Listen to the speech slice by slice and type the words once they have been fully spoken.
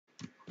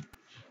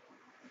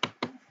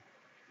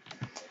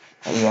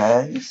Hey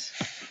guys,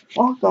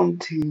 welcome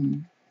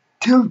to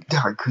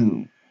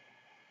Tycoon.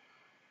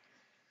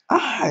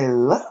 I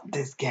love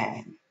this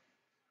game.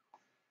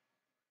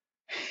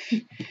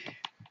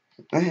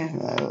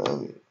 Man, I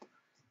love it.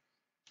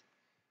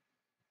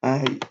 I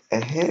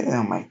had it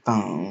on my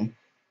phone.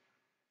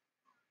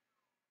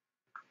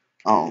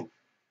 Oh,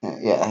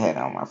 yeah, I had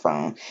it on my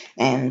phone.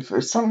 And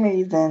for some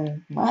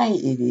reason, my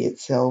idiot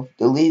self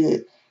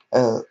deleted.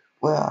 Uh,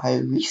 I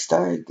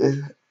restarted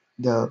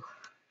the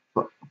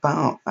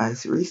phone. I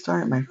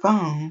restarted my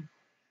phone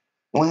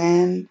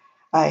when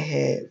I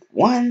had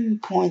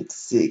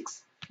 1.6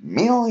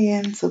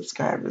 million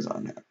subscribers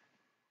on it.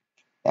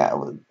 That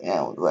was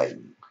like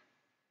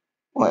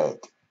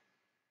what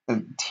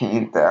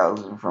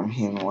 10,000 from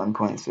hitting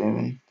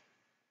 1.7.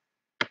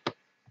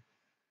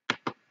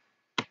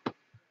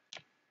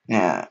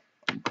 Yeah,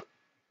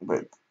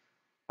 but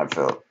I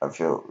felt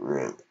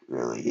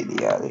really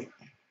idiotic.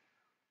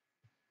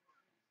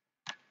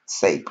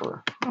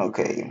 Saper.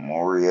 Okay,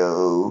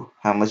 Mario.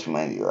 How much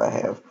money do I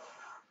have?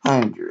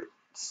 100.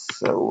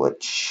 So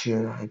what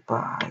should I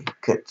buy?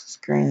 Cut the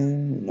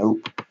screen?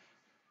 Nope.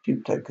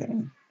 Cheap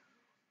Tycoon.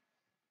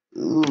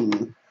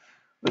 Ooh,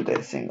 but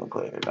that single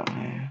player don't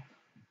have.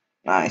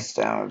 Nice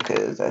down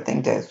because I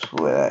think that's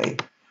what I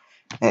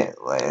had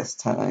last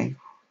time.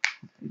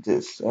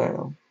 Just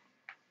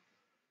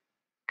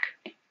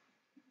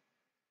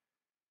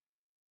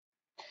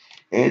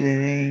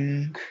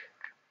editing,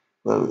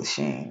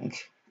 publishing.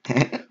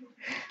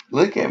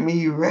 Look at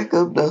me rack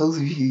up those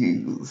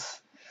views.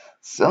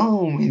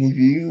 So many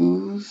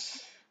views.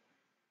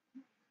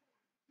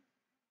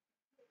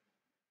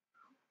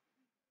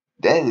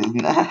 That is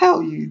not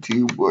how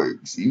YouTube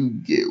works. You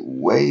get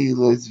way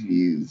less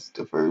views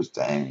the first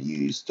time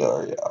you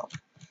start out.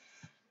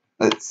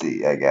 Let's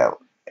see, I got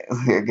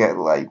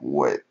like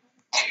what,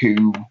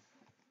 two?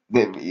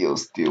 That video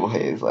still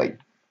has like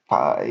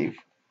five.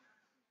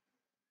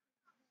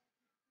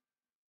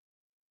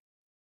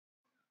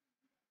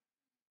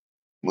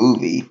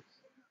 Movie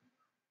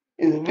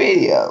is a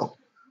video.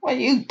 What are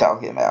you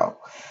talking about?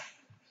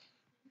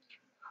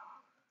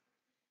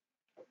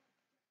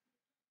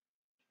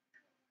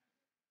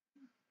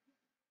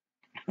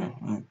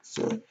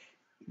 So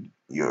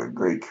you're a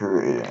great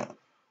career.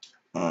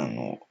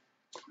 Um,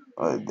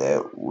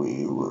 that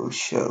we will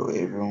show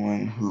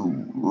everyone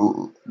who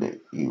rule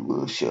that you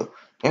will show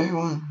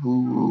everyone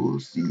who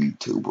rules the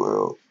YouTube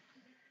world.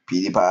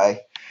 PewDiePie,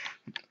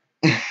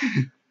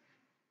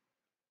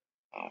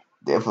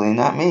 definitely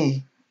not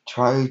me.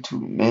 Try to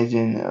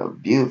imagine a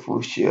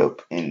beautiful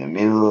ship in the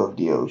middle of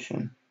the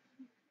ocean.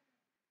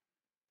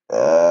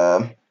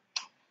 Uh,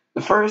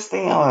 the first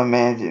thing I'm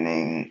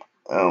imagining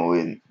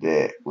with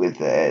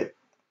that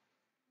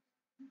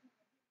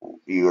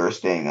you are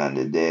staying on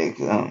the deck.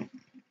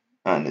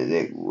 On the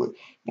deck with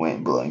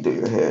wind blowing through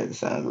your hair, the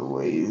sounds of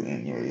waves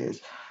in your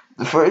ears.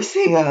 The first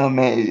thing I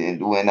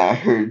imagined when I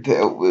heard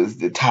that was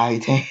the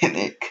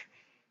Titanic.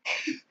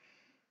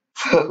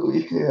 So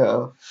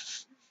yeah.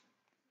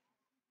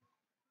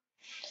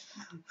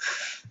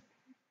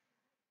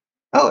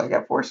 Oh, I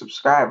got 4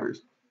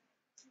 subscribers.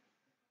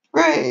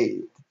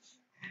 Great.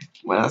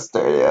 When I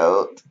started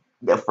out,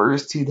 the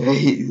first 2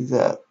 days,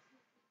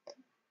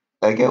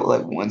 I got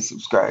like 1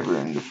 subscriber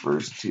in the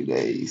first 2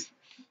 days.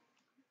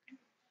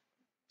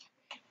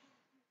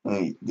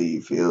 Do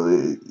you feel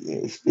it?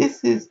 Yes,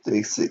 this is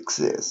the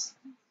success.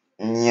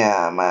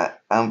 Yeah,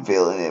 I'm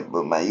feeling it,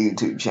 but my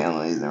YouTube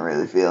channel isn't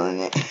really feeling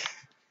it.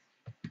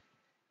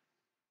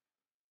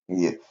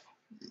 Yeah,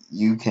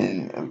 you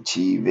can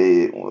achieve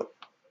it.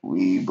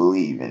 We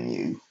believe in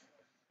you.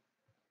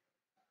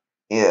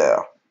 Yeah,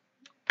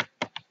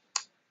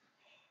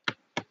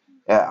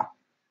 yeah,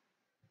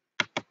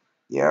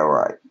 yeah,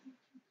 right.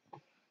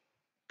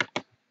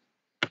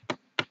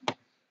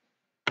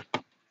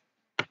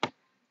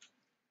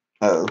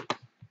 Oh,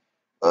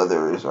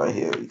 others right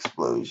here,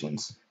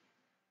 explosions.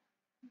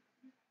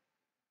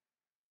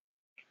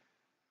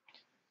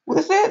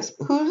 What's that?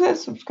 Who's that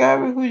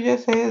subscriber who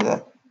just had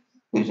that?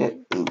 Who's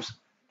that? Oops.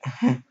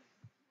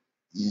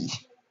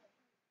 Yeesh.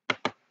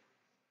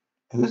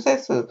 Who's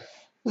that?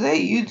 Who's that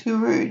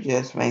YouTuber who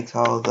just makes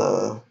all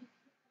the?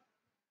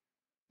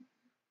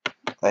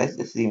 Why is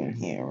this even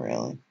here,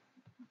 really?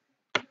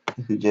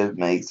 Who just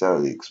makes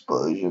all the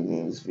explosions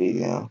in this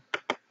video?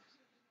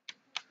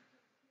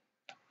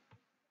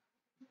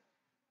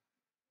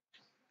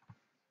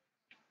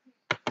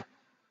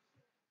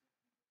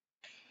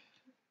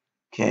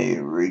 Okay,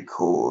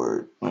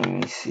 record. Let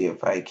me see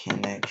if I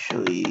can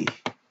actually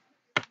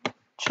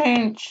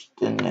change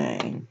the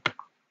name.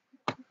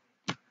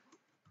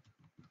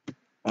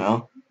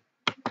 Oh,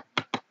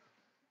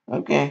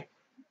 okay.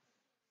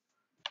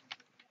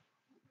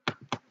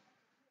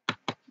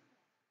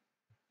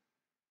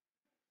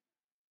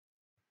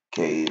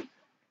 Okay.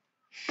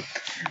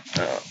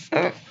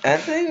 I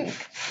think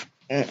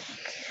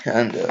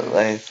on the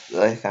last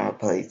time I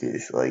played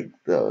this, like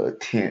the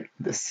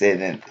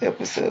 7th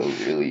episode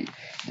really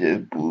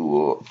just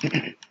blew up.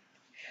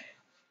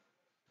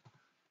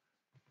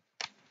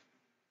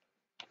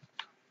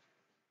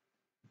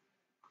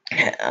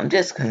 I'm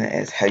just gonna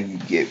ask how you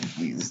get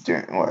views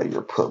during while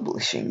you're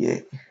publishing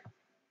it.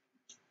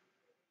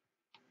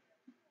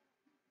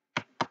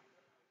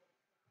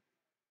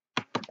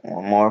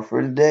 One more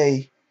for the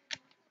day.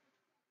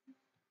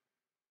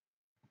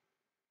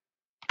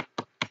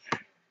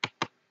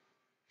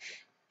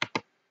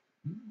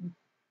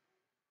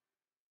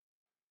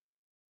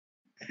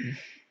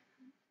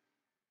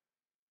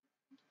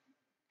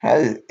 How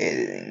does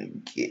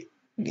editing get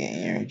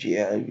energy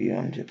out of you?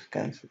 I'm just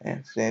gonna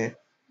ask that.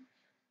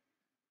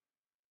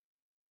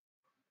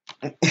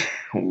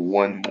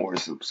 One more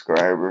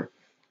subscriber.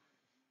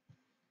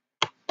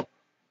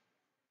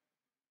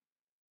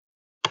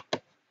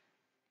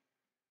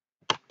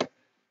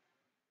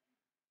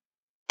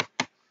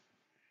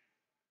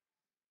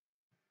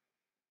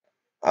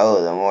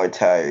 Oh, the more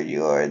tired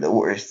you are, the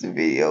worse the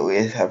video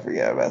is. I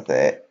forgot about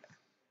that.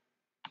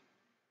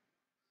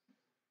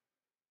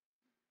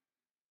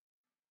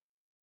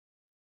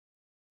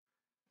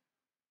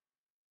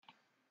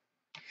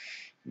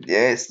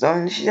 Yeah, it's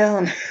starting to show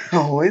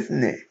now,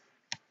 isn't it?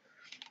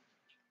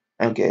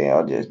 Okay,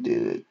 I'll just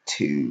do the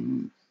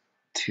two.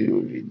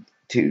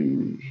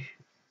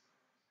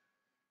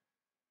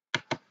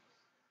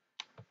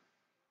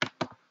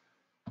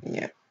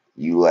 Yeah,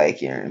 you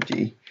like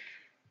energy.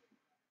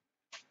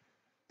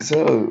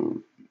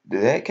 So,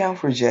 did that count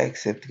for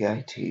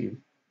Jacksepticeye too?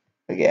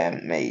 Like, I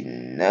haven't made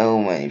no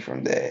money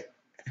from that.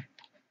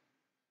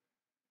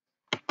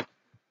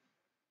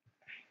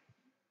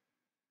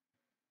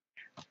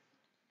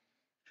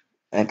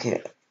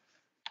 Okay,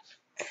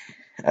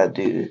 I'll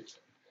do this.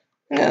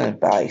 I'm gonna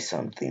buy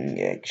something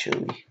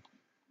actually.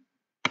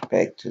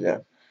 Back to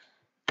the.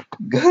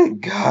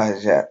 Good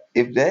gosh,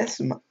 if that's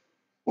my.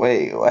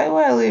 Wait, why do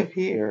I live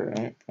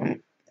here?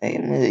 I'm a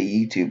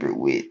YouTuber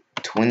with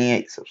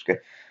 28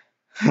 subscribers.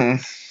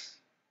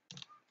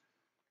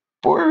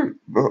 four,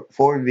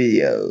 four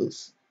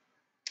videos.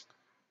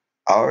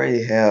 I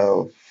already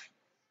have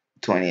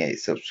 28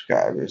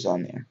 subscribers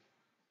on there.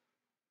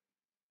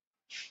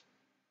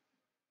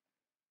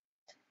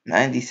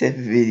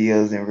 97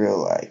 videos in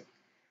real life.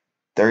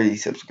 30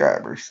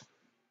 subscribers.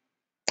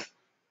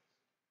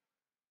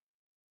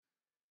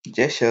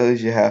 Just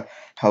shows you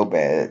how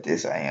bad at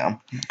this I am.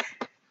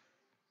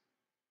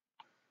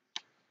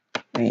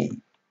 I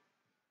mean,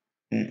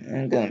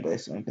 I'm gonna buy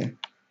something.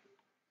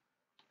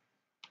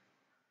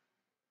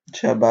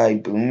 Should I buy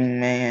Booming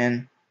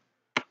Man?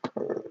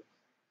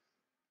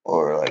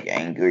 Or like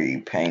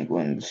Angry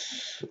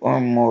Penguins? Or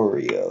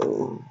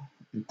Mario?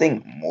 I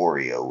think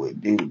Mario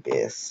would do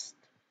best.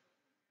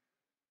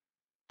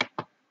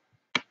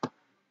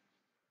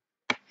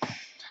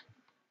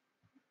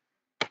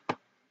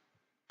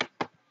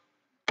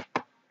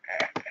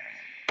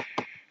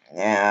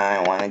 Yeah,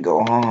 I wanna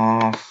go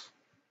off.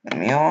 Let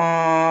me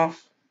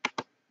off.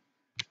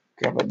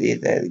 Crap, I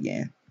did that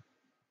again.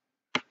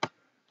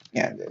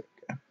 Yeah, there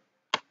we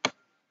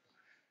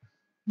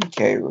go.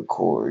 Okay,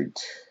 record.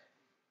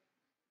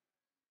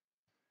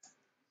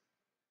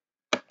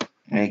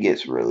 When it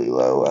gets really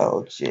low,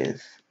 I'll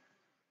just.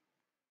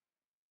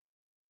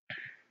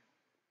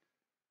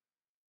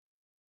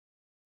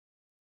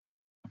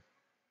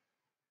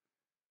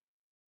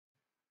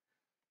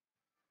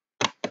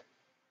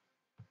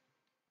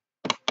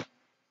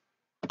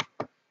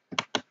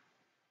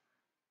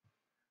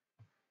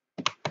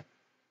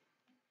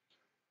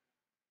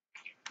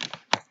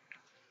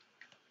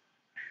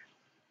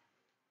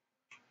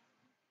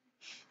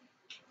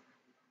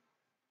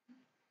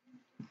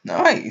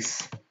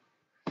 Nice.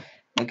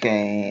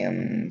 Okay,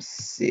 I'm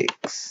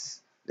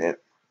 6.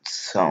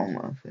 That's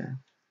almost there.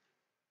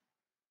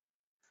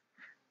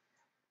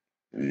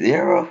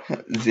 0,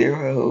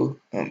 0,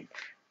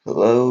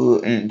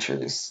 low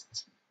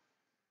interest.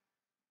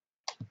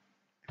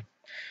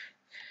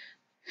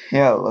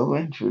 Yeah, low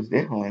interest,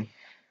 definitely.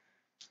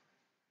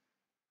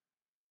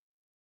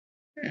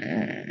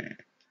 Mm,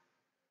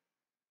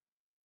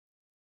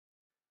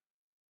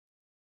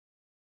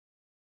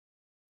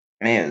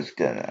 man, it's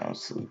good. I'm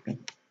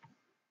sleeping.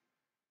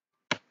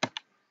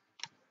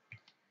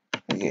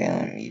 Okay,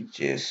 let me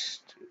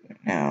just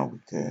now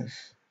with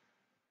this.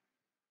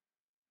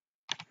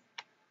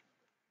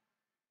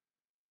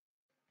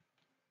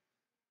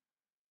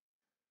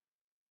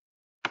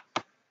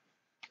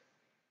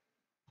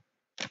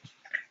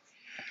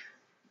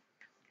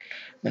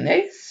 When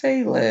they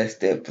say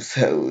last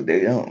episode,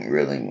 they don't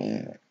really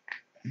mean it.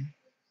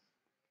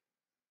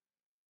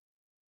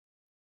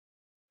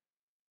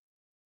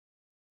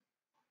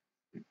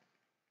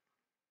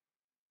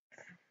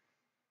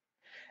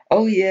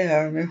 Oh yeah,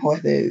 I remember why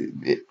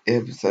that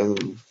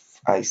episode of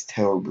Ice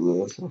Tower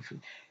blew us off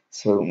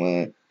so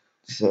much,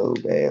 so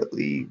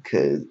badly,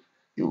 because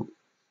it,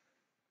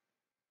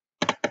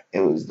 it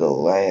was the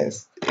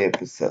last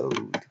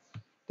episode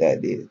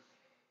that did.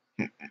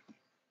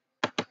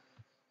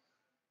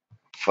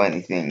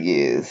 Funny thing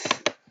is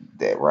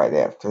that right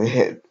after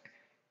that,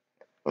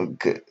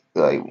 like,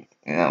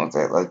 I was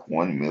at like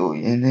 1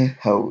 million, and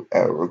I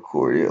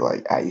recorded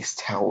like Ice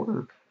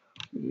Tower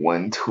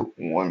 1 to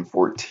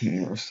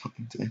 114 or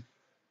something.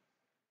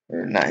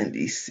 or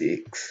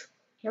 96.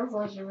 Your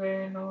voice is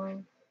very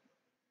annoying.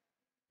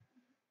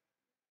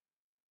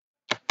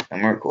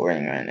 I'm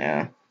recording right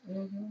now. I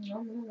know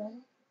that.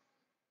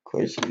 Of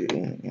course you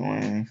do. You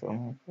want anything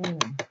from my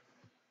phone.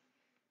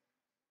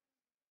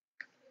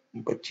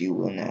 But you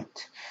will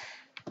not.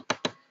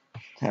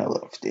 I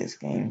love this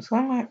game so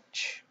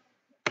much.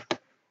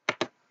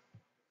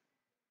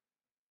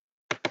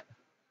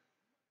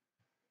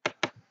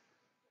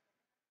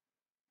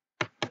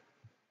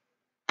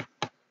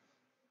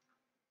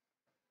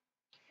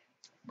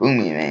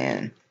 Booming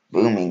man.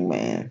 Booming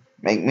man.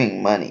 Make me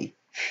money.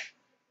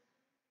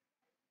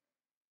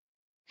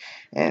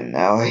 And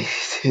now I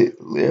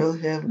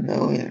literally have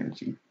no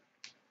energy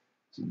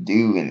to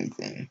do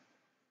anything.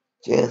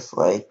 Just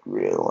like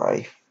real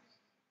life.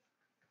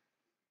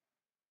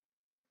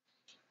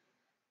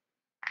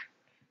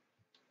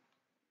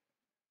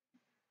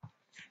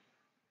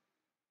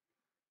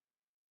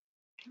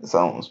 It's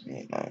almost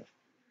midnight.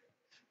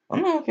 I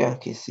don't know if y'all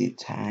can see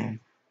time.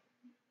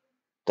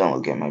 Don't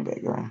look at my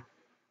background.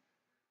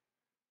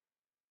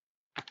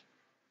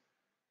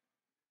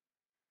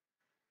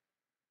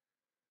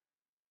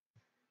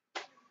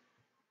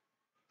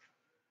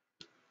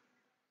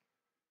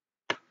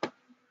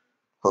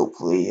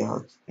 Hopefully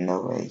y'all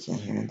nobody can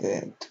hear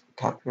that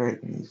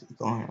copyright music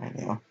going right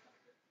now.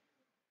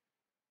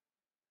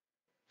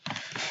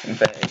 In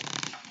fact,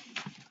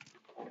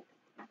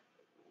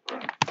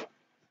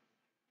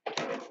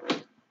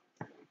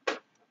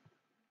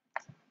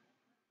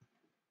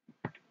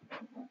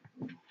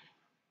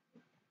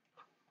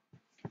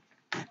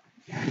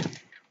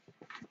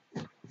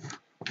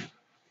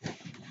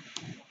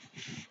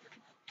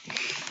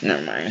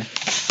 never mind.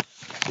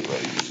 See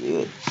what you do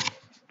it.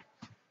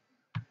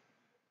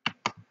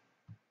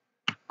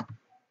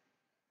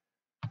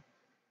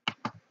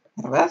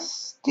 That's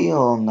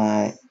still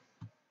not.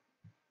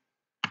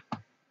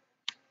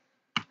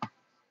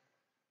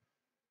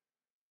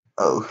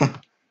 Oh,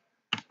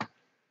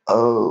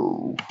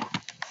 oh.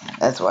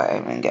 That's why I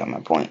haven't got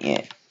my point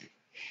yet.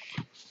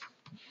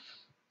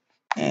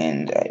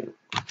 And I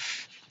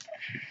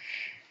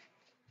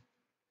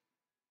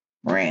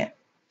rant.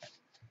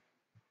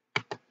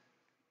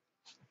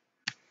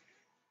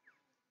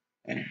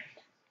 And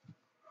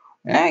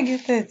I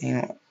get that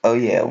thing. Oh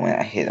yeah, when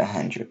I hit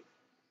 100.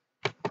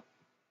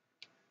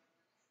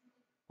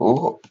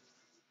 Full,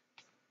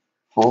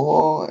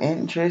 full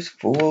interest,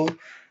 full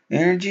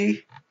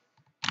energy.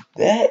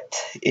 That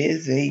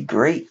is a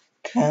great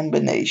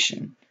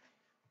combination.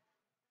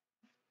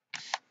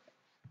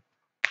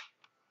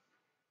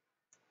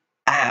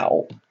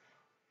 Ow.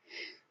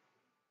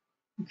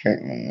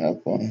 Cracked my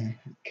knuckle.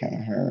 Kind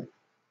of hurt.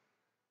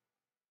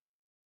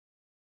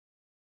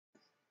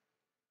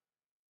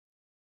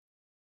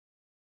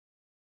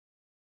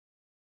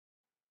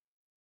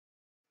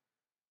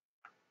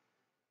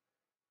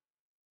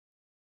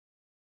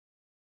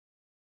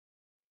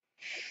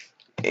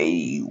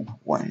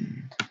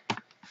 A1.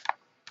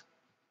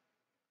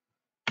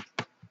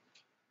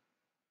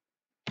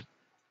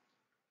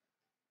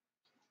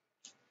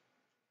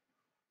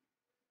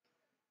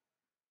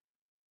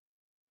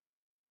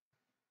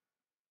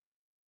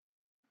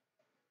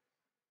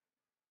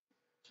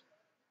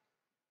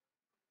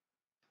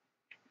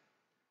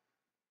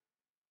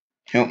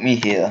 Help me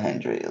hit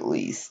 100 at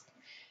least.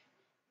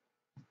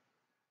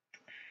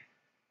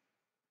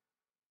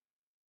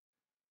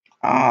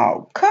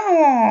 Oh, come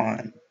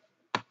on.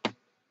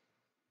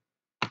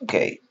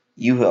 Okay,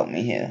 you help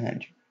me hit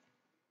 100.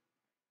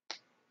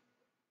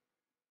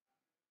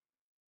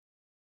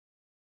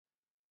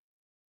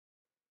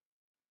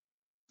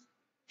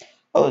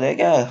 Oh, they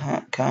got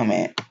a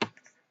comment.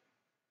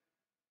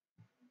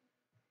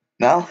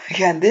 No,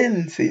 I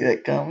didn't see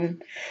that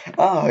coming.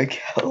 Oh, I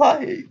got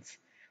likes.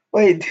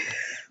 Wait,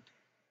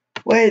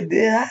 wait,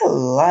 did I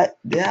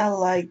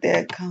like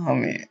that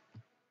comment?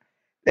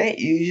 That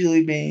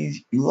usually means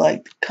you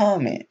like the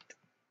comment.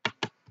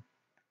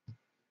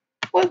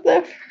 What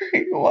the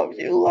freak? Why would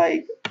you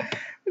like?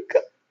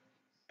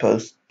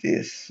 Post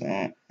this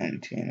on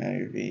 10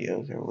 other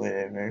videos or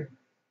whatever.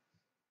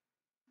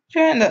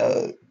 Trying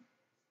to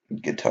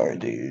guitar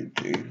dude.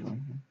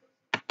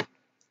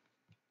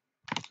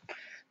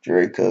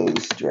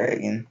 Draco's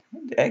Dragon.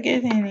 Did I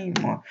get any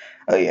more?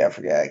 Oh yeah, I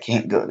forgot. I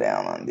can't go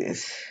down on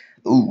this.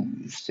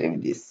 Ooh,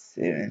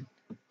 77.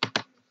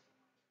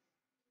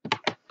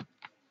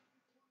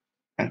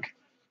 Okay.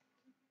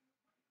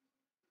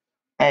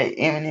 Hey,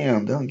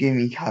 Eminem, don't give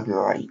me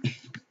copyright.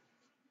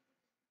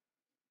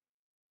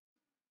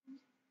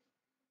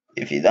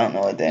 If you don't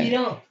know what that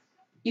means.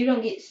 You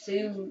don't get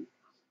sued.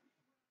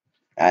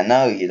 I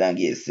know you don't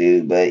get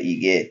sued, but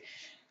you get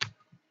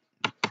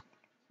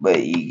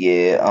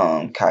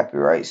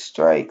copyright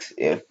strikes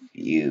if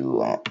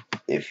you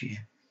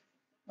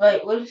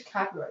Wait, what does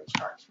copyright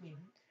strikes mean?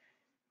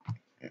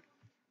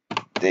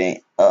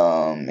 think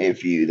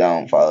if you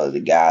don't follow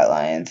the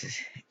guidelines,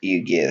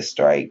 you get a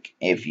strike.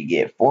 If you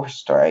get 4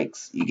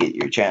 strikes, you get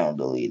your channel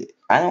deleted.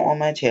 I don't want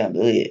my channel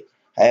deleted.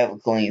 I have a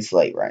clean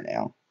slate right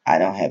now. I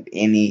don't have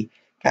any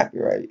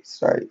copyright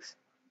strikes.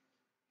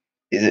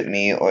 Is it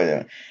me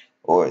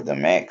or the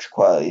max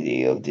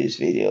quality of this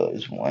video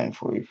is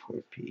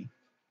 144p?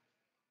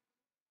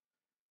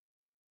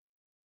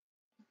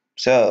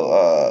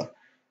 So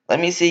let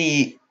me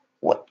see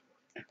what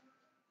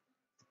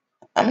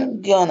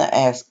I'm gonna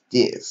ask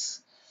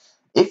this.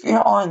 If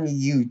you're on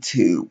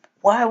YouTube,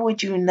 why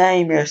would you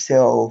name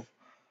yourself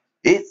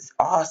It's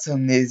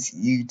Awesome As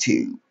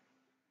YouTube?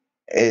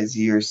 As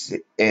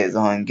as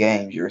on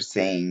games you're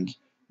saying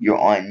you're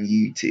on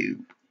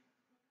YouTube.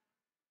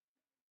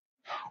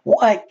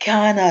 What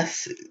kind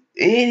of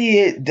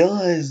idiot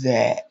does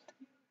that?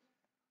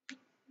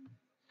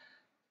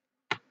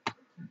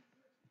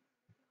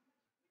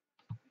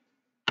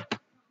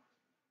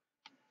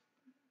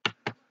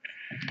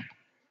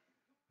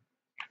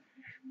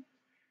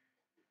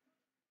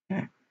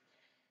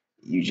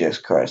 You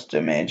just crossed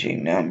the magic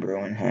number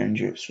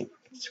 100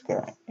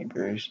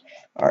 subscribers.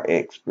 Our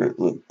expert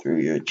looked through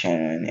your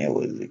channel and it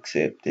was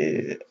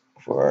accepted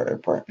for our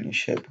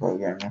partnership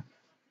program.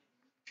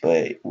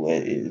 But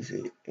what is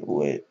it?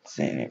 What's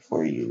in it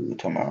for you?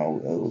 Tomorrow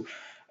we'll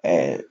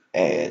add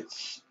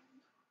ads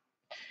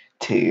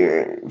to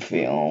your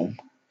film.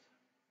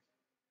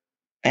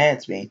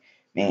 Ads mean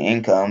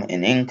income,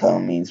 and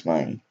income means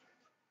money.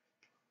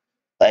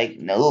 Like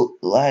no,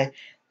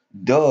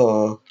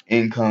 duh,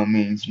 income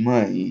means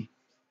money.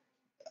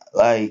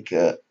 Like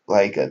a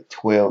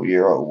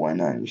 12-year-old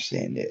wouldn't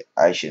understand it.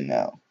 I should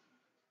know.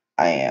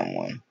 I am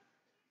one.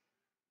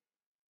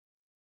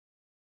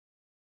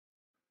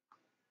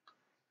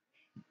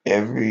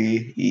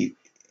 Every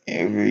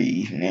every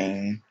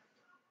evening,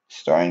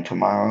 starting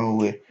tomorrow,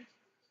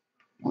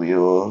 we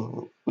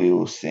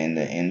will send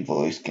an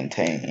invoice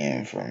containing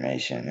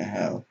information on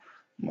how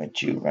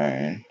much you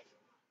earn.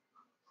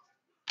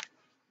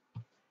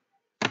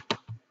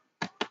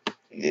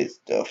 It's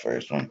the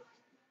first one.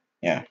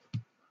 Yeah.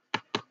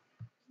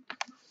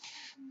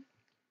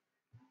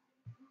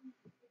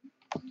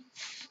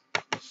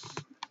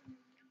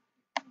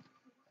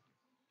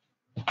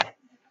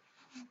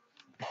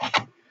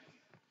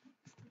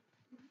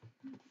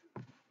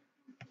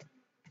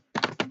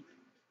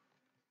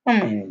 How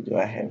many do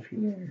I have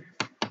here?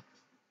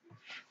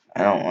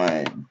 I don't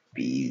want to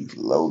be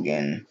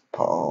Logan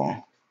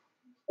Paul.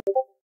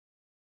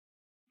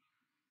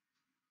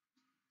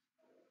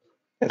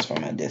 That's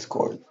from my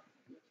Discord.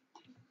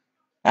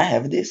 I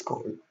have a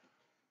Discord.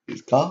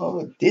 It's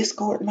called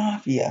Discord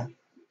Mafia.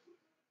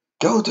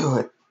 Go to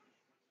it.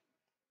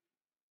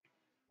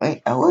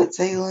 Wait, I would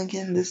say link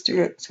in the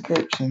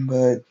description,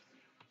 but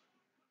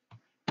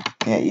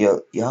yeah,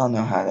 y'all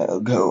know how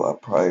that'll go. I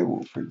probably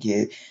will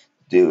forget to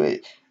do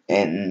it.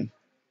 And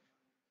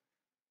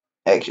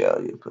actually,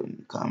 I'll just put in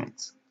the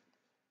comments.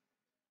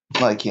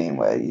 Like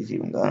anybody's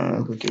even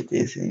gonna look at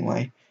this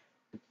anyway.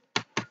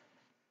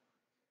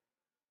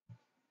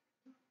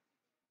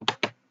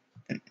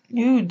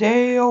 New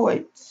day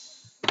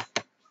awaits.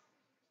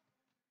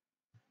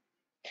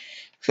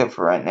 Except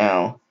for right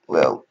now.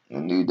 Well, a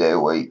new day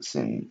awaits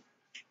in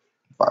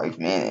 5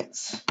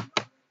 minutes.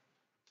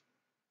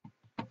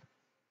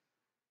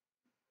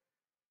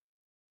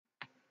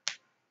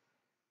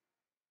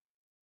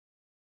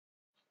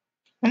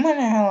 No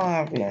matter how long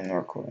I've been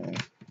recording.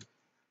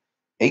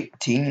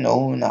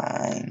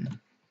 1809.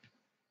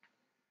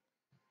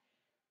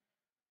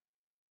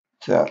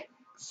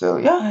 So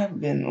y'all have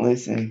been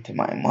listening to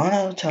my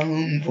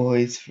monotone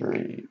voice for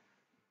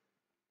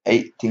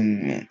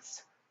 18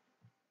 minutes.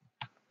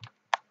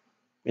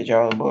 But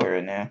y'all bored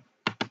right now.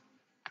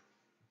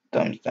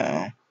 Thumbs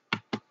down.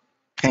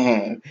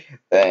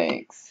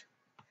 Thanks.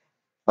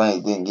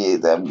 Funny thing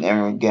is, I've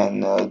never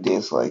gotten a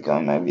dislike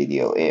on my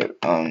video,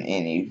 on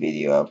any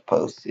video I've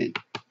posted,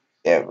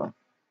 ever.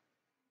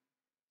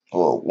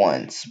 Well,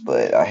 once,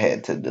 but I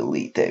had to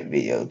delete that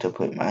video to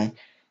put my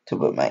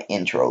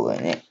intro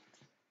in it.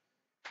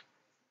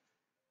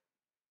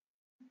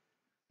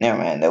 Never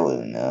mind, that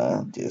wasn't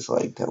a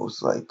dislike. That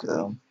was like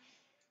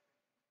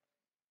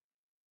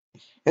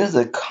it was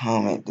a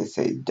comment that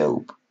said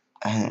dope.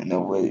 I don't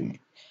know what it meant.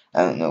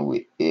 I don't know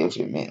if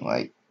it meant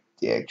like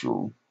the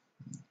actual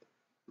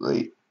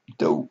like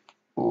dope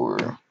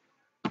or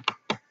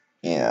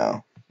you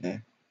know. Yeah.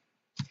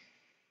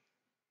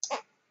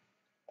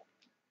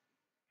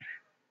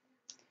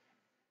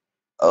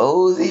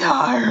 Oh, the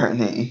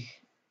irony!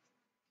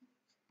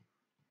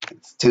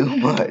 It's too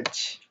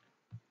much.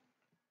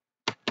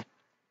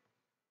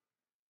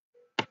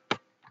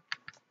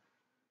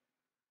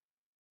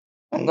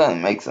 I'm gonna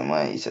make some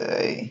money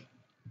today.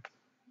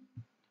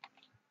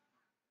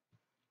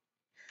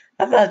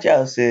 I thought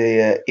y'all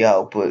said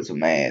y'all put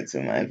some ads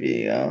in my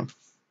video.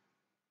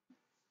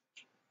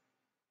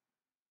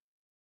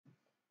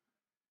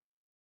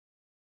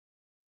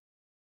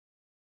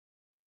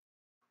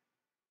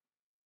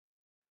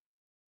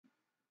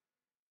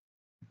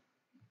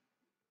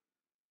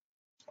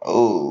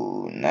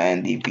 Oh,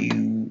 90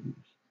 views.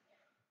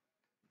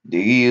 Do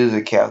you use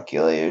a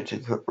calculator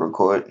to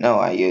record? No,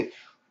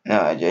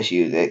 I just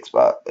use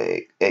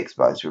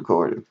Xbox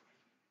Recorder.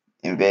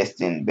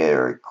 Invest in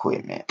better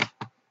equipment.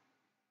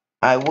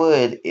 I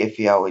would if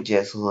y'all would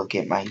just look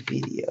at my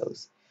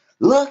videos.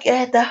 Look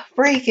at the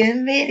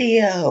freaking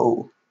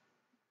video.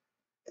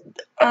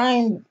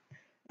 I'm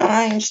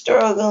I'm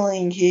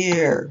struggling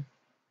here.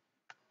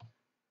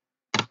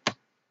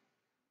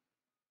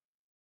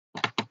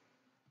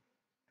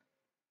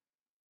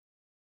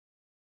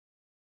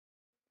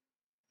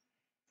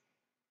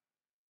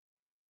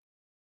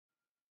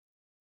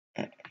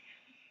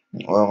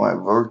 Well, my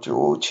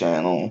virtual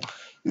channel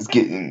is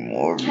getting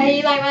more How you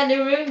views. like my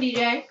new room,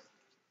 DJ?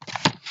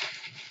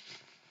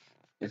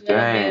 It's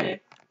Yeah,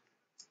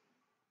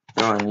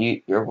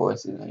 your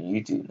voice is on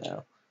YouTube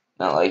now.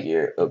 Not like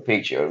you're a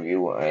picture of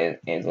you on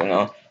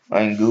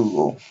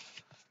Google.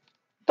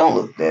 Don't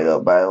look that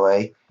up, by the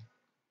way.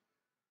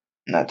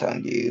 Not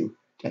telling you.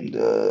 And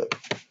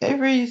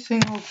every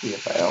single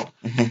PFL.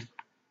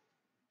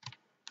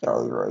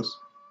 Charlie Rose.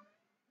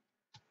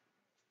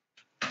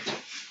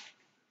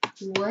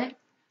 What?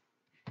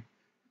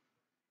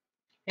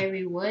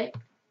 Every what?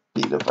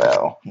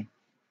 Pedophile.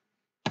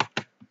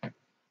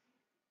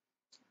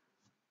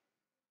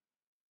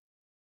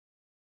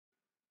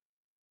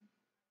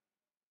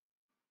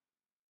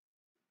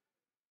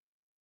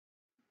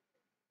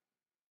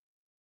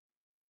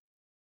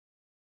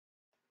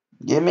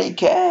 Give me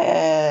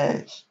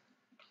cash.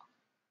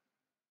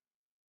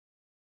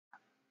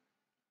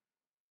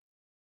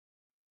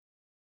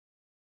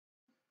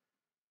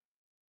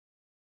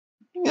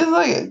 It's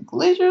like a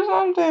glitch or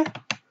something.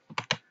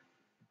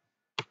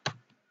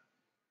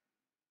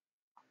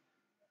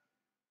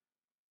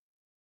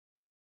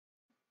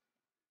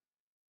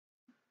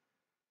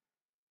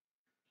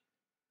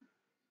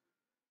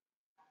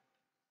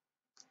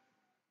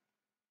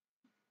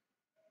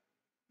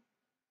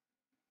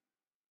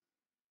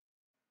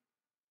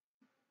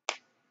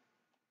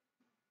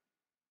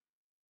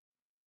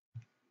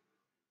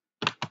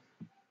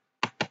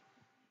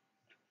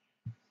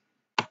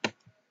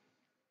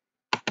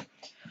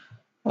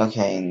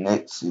 Okay,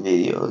 next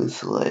video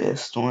is the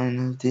last one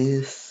of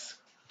this.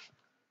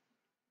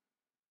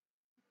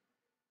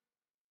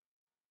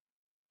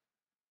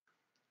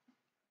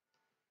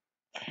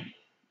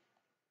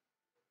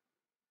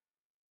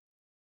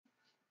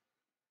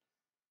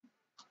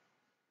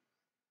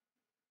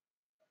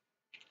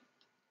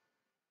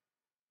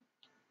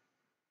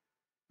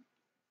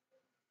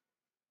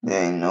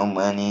 There ain't no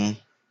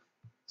money.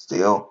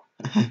 Still.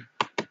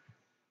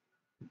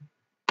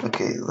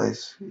 Okay,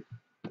 last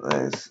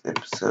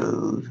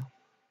episode.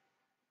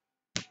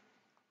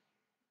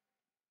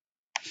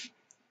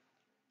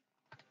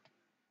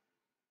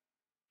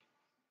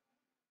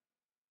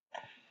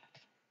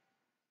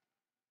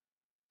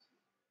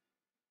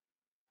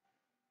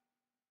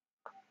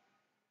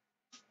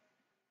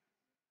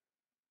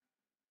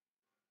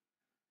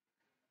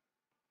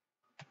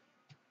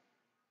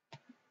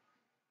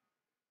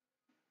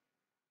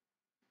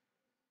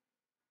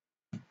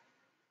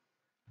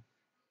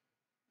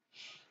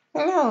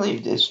 I'm gonna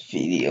leave this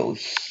video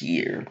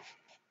here.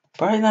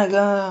 Probably not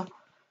gonna.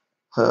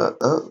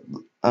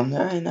 I'm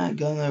probably not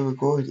gonna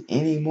record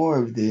any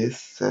more of this.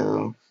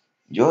 So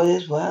enjoy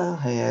this while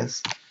it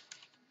has.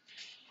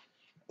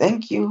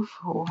 Thank you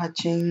for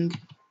watching,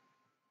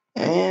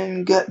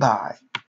 and goodbye.